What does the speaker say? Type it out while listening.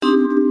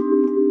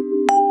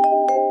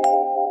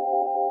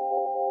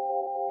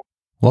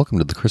Welcome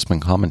to the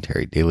Chrisman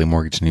Commentary Daily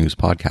Mortgage News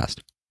Podcast.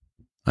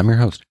 I'm your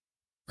host,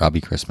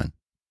 Robbie Chrisman.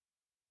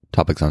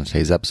 Topics on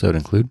today's episode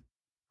include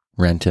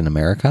rent in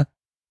America,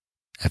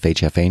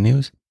 FHFA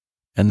news,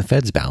 and the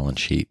Fed's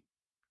balance sheet.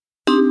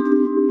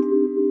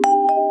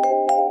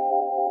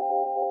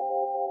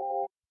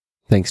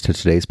 Thanks to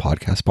today's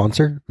podcast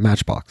sponsor,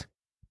 Matchbox.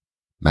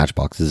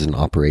 Matchbox is an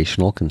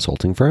operational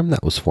consulting firm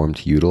that was formed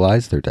to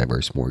utilize their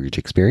diverse mortgage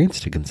experience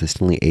to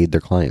consistently aid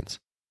their clients,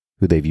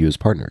 who they view as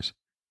partners,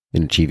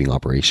 in achieving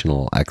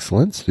operational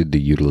excellence through the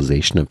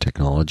utilization of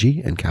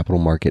technology and capital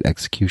market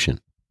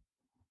execution.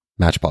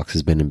 Matchbox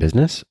has been in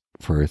business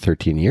for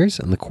 13 years,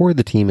 and the core of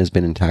the team has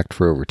been intact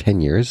for over 10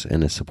 years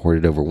and has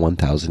supported over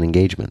 1,000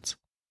 engagements.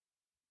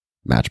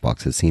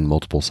 Matchbox has seen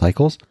multiple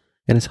cycles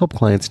and has helped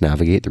clients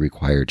navigate the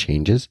required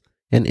changes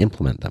and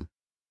implement them.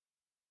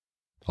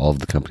 All of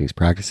the company's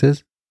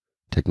practices,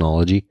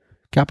 technology,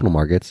 capital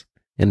markets,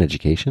 and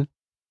education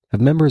have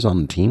members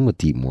on the team with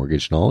deep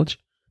mortgage knowledge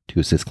to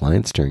assist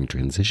clients during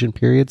transition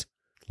periods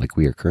like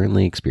we are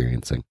currently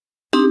experiencing.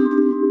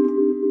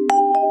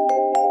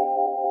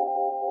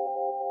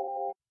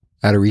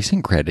 At a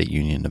recent credit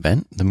union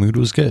event, the mood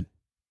was good,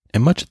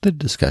 and much of the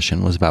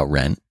discussion was about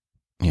rent.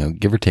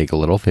 Give or take a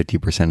little,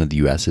 50% of the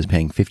U.S. is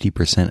paying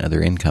 50% of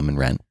their income in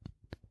rent.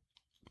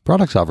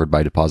 Products offered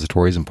by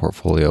depositories and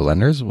portfolio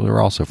lenders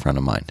were also front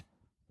of mind.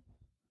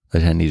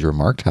 Attendees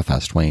remarked how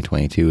fast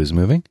 2022 is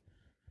moving,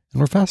 and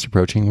we're fast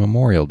approaching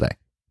Memorial Day,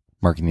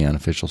 marking the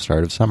unofficial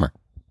start of summer.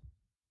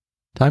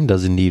 Time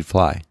does indeed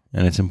fly,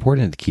 and it's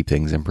important to keep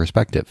things in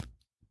perspective.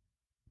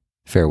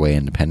 Fairway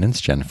Independent's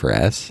Jennifer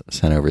S.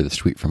 sent over this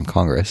tweet from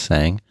Congress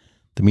saying,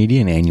 the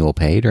median annual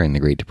pay during the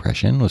Great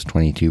Depression was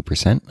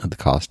 22% of the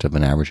cost of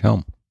an average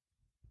home.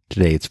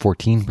 Today it's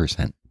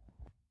 14%.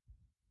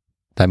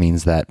 That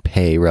means that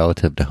pay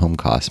relative to home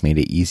costs made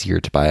it easier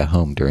to buy a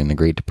home during the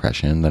Great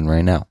Depression than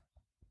right now.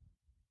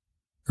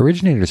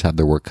 Originators have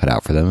their work cut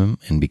out for them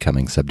in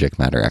becoming subject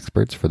matter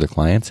experts for their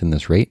clients in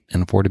this rate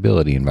and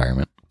affordability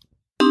environment.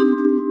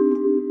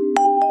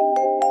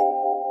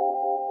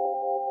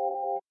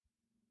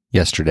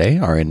 Yesterday,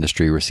 our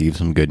industry received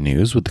some good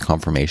news with the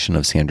confirmation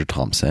of Sandra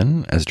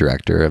Thompson as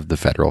director of the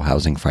Federal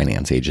Housing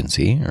Finance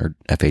Agency, or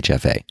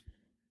FHFA,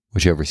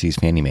 which oversees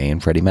Fannie Mae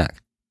and Freddie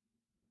Mac.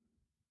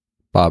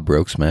 Bob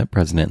Broeksmit,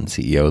 president and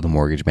CEO of the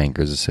Mortgage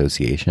Bankers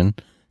Association,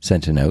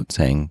 sent a note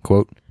saying,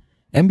 quote,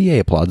 MBA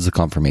applauds the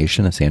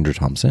confirmation of Sandra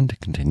Thompson to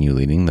continue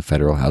leading the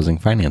Federal Housing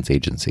Finance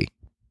Agency.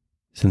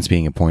 Since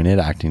being appointed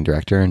acting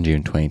director in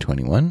June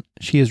 2021,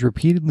 she has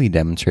repeatedly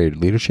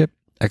demonstrated leadership,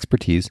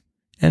 expertise,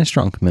 and a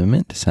strong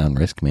commitment to sound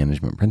risk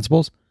management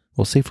principles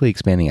while safely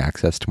expanding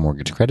access to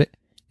mortgage credit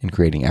and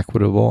creating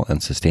equitable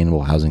and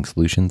sustainable housing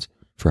solutions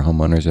for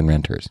homeowners and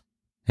renters.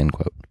 End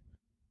quote.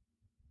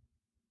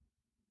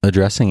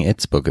 Addressing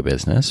its book of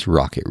business,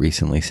 Rocket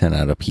recently sent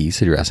out a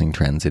piece addressing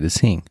trends it is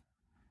seeing.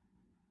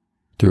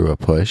 Through a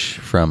push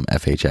from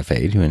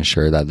FHFA to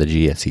ensure that the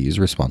GSEs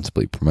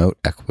responsibly promote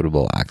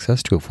equitable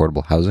access to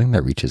affordable housing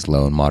that reaches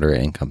low and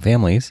moderate income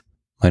families,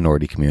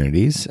 minority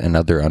communities, and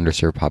other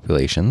underserved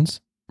populations,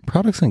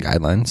 products and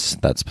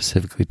guidelines that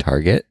specifically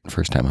target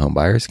first-time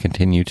homebuyers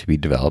continue to be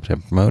developed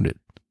and promoted.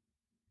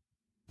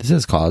 This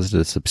has caused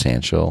a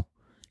substantial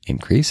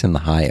increase in the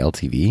high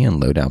LTV and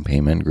low down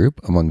payment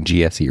group among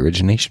GSE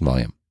origination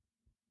volume,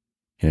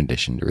 in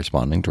addition to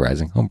responding to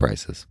rising home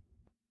prices.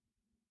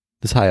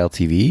 This high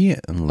LTV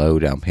and low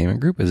down payment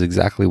group is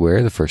exactly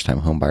where the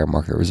first-time homebuyer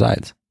market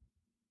resides.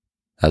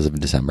 As of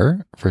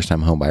December,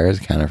 first-time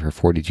homebuyers accounted for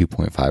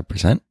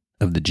 42.5%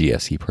 of the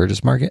GSE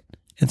purchase market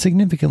and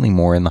significantly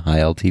more in the high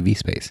LTV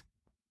space.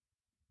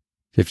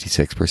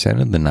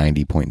 56% of the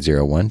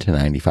 90.01 to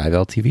 95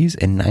 LTVs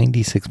and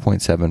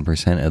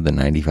 96.7% of the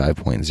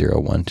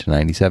 95.01 to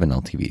 97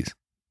 LTVs.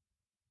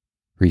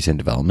 Recent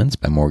developments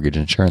by mortgage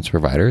insurance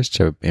providers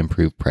to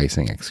improve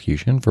pricing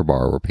execution for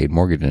borrower-paid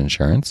mortgage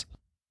insurance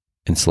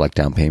and select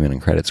down payment and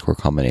credit score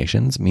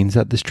combinations means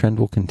that this trend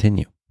will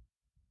continue.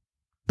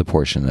 The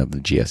portion of the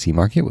GSE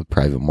market with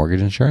private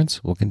mortgage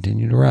insurance will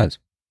continue to rise.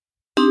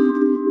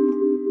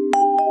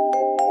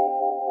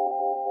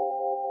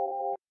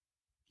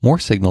 More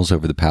signals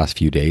over the past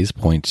few days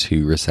point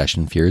to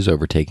recession fears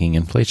overtaking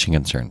inflation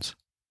concerns.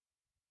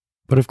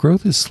 But if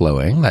growth is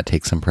slowing, that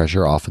takes some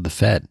pressure off of the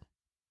Fed.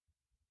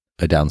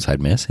 A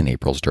downside miss in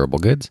April's durable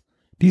goods,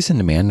 decent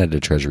demand at a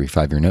Treasury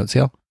 5-year note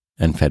sale,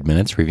 and Fed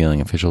minutes revealing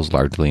officials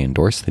largely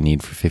endorsed the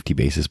need for 50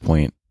 basis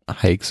point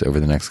hikes over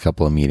the next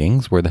couple of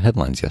meetings were the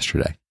headlines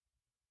yesterday.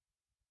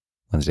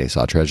 Wednesday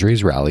saw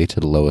Treasuries rally to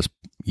the lowest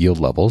yield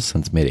levels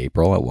since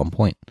mid-April at one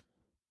point.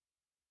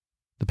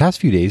 The past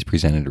few days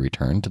presented a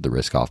return to the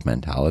risk-off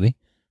mentality,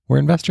 where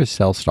investors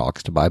sell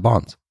stocks to buy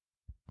bonds,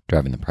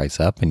 driving the price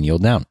up and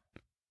yield down.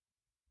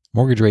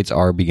 Mortgage rates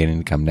are beginning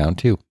to come down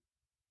too.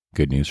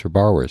 Good news for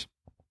borrowers.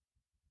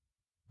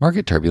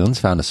 Market turbulence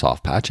found a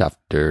soft patch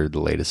after the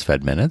latest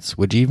Fed minutes,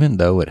 which, even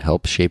though it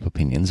helped shape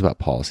opinions about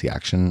policy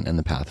action and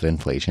the path of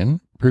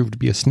inflation, proved to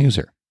be a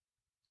snoozer.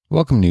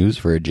 Welcome news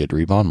for a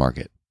jittery bond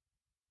market.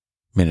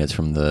 Minutes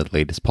from the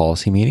latest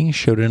policy meeting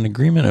showed an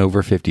agreement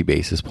over 50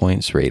 basis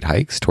points rate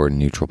hikes toward a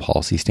neutral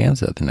policy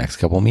stance at the next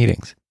couple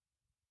meetings,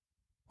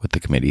 with the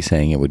committee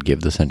saying it would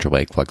give the central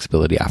bank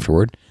flexibility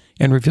afterward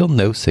and revealed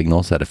no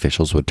signals that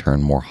officials would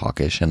turn more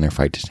hawkish in their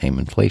fight to tame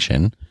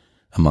inflation,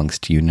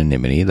 amongst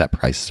unanimity that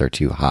prices are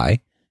too high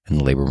and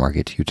the labor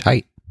market too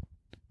tight.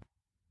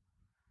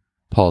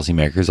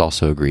 Policymakers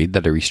also agreed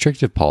that a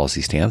restrictive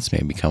policy stance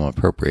may become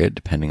appropriate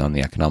depending on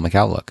the economic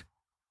outlook.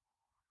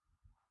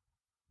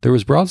 There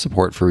was broad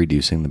support for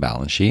reducing the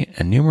balance sheet,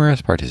 and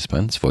numerous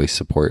participants voiced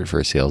support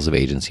for sales of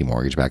agency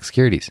mortgage-backed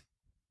securities.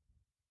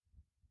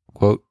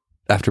 Quote,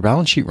 after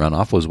balance sheet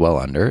runoff was well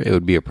under, it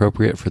would be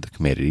appropriate for the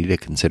committee to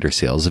consider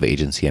sales of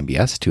agency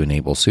MBS to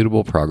enable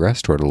suitable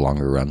progress toward a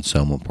longer-run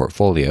SOMA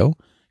portfolio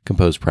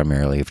composed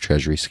primarily of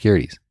Treasury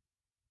securities.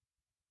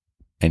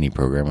 Any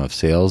program of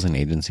sales in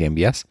agency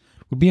MBS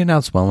would be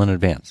announced well in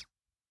advance.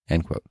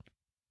 End quote.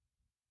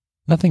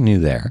 Nothing new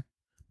there,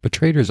 but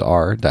traders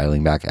are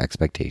dialing back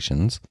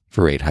expectations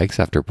for rate hikes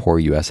after poor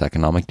U.S.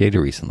 economic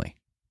data recently.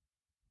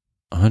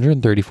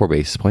 134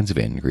 basis points of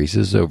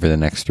increases over the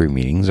next 3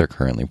 meetings are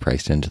currently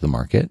priced into the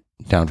market,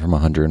 down from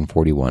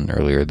 141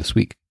 earlier this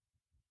week.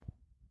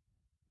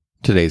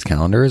 Today's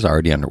calendar is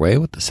already underway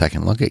with the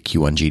second look at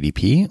Q1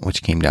 GDP,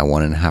 which came down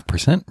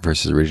 1.5%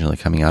 versus originally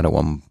coming out at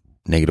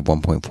negative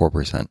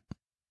 1.4%.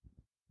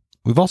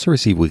 We've also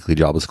received weekly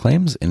jobless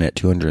claims in at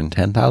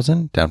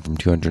 210,000, down from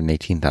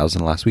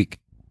 218,000 last week.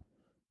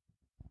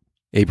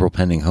 April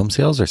pending home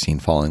sales are seen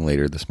falling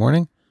later this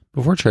morning,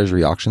 before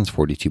Treasury auctions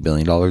 $42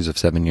 billion of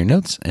 7-year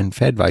notes, and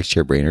Fed Vice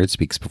Chair Brainerd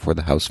speaks before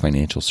the House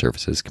Financial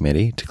Services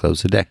Committee to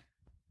close the day.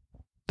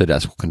 The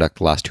desk will conduct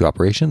the last 2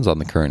 operations on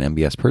the current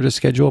MBS purchase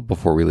schedule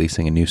before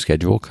releasing a new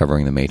schedule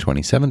covering the May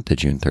 27th to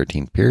June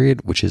 13th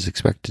period, which is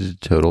expected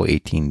to total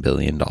 $18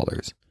 billion.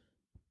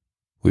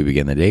 We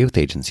begin the day with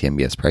agency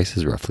MBS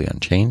prices roughly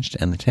unchanged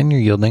and the 10-year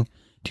yielding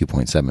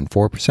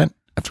 2.74%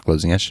 after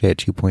closing yesterday at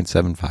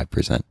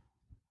 2.75%.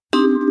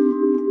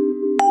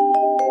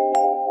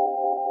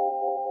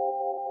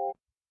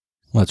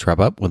 Let's wrap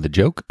up with a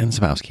joke and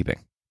some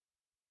housekeeping.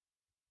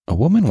 A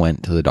woman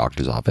went to the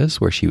doctor's office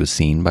where she was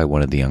seen by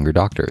one of the younger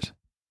doctors.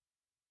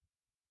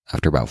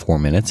 After about 4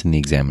 minutes in the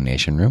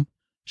examination room,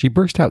 she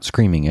burst out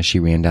screaming as she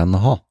ran down the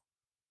hall.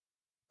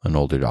 An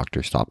older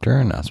doctor stopped her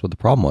and asked what the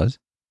problem was,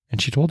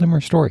 and she told him her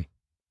story.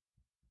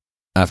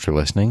 After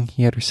listening,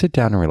 he had her sit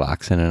down and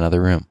relax in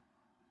another room.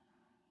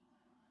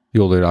 The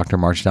older doctor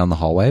marched down the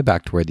hallway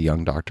back to where the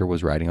young doctor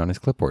was writing on his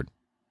clipboard.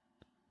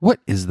 "What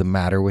is the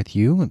matter with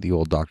you?" the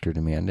old doctor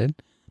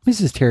demanded.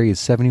 "Mrs. Terry is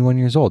 71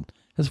 years old,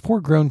 has 4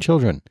 grown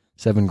children,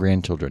 7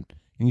 grandchildren,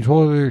 and you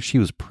told her she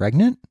was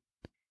pregnant?"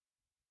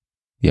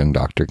 The young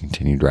doctor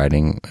continued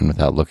writing and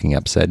without looking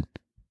up said,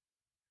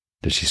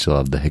 "Does she still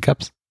have the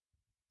hiccups?"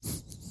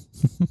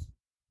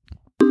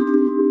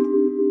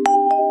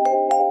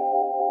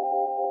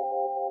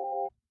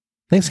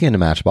 Thanks again to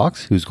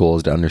Matchbox, whose goal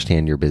is to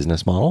understand your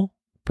business model,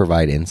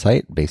 provide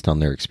insight based on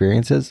their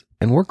experiences,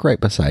 and work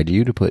right beside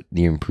you to put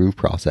the improved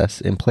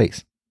process in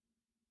place.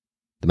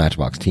 The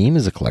Matchbox team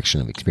is a collection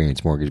of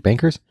experienced mortgage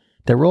bankers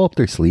that roll up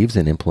their sleeves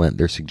and implement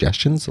their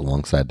suggestions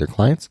alongside their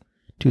clients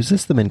to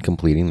assist them in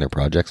completing their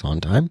projects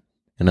on time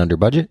and under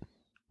budget,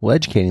 while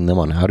educating them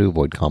on how to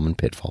avoid common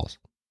pitfalls.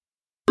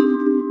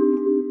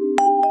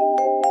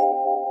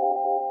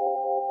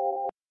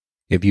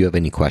 If you have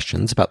any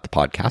questions about the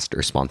podcast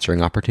or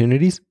sponsoring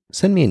opportunities,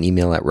 send me an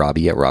email at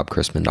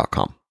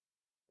robbie@robchrisman.com.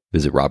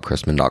 Visit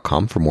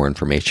robchrisman.com for more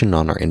information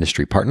on our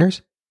industry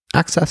partners,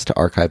 access to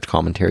archived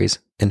commentaries,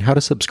 and how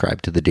to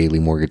subscribe to the daily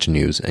mortgage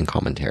news and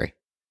commentary.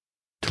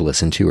 To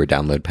listen to or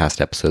download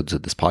past episodes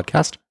of this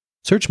podcast,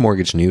 search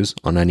Mortgage News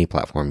on any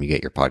platform you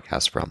get your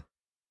podcasts from.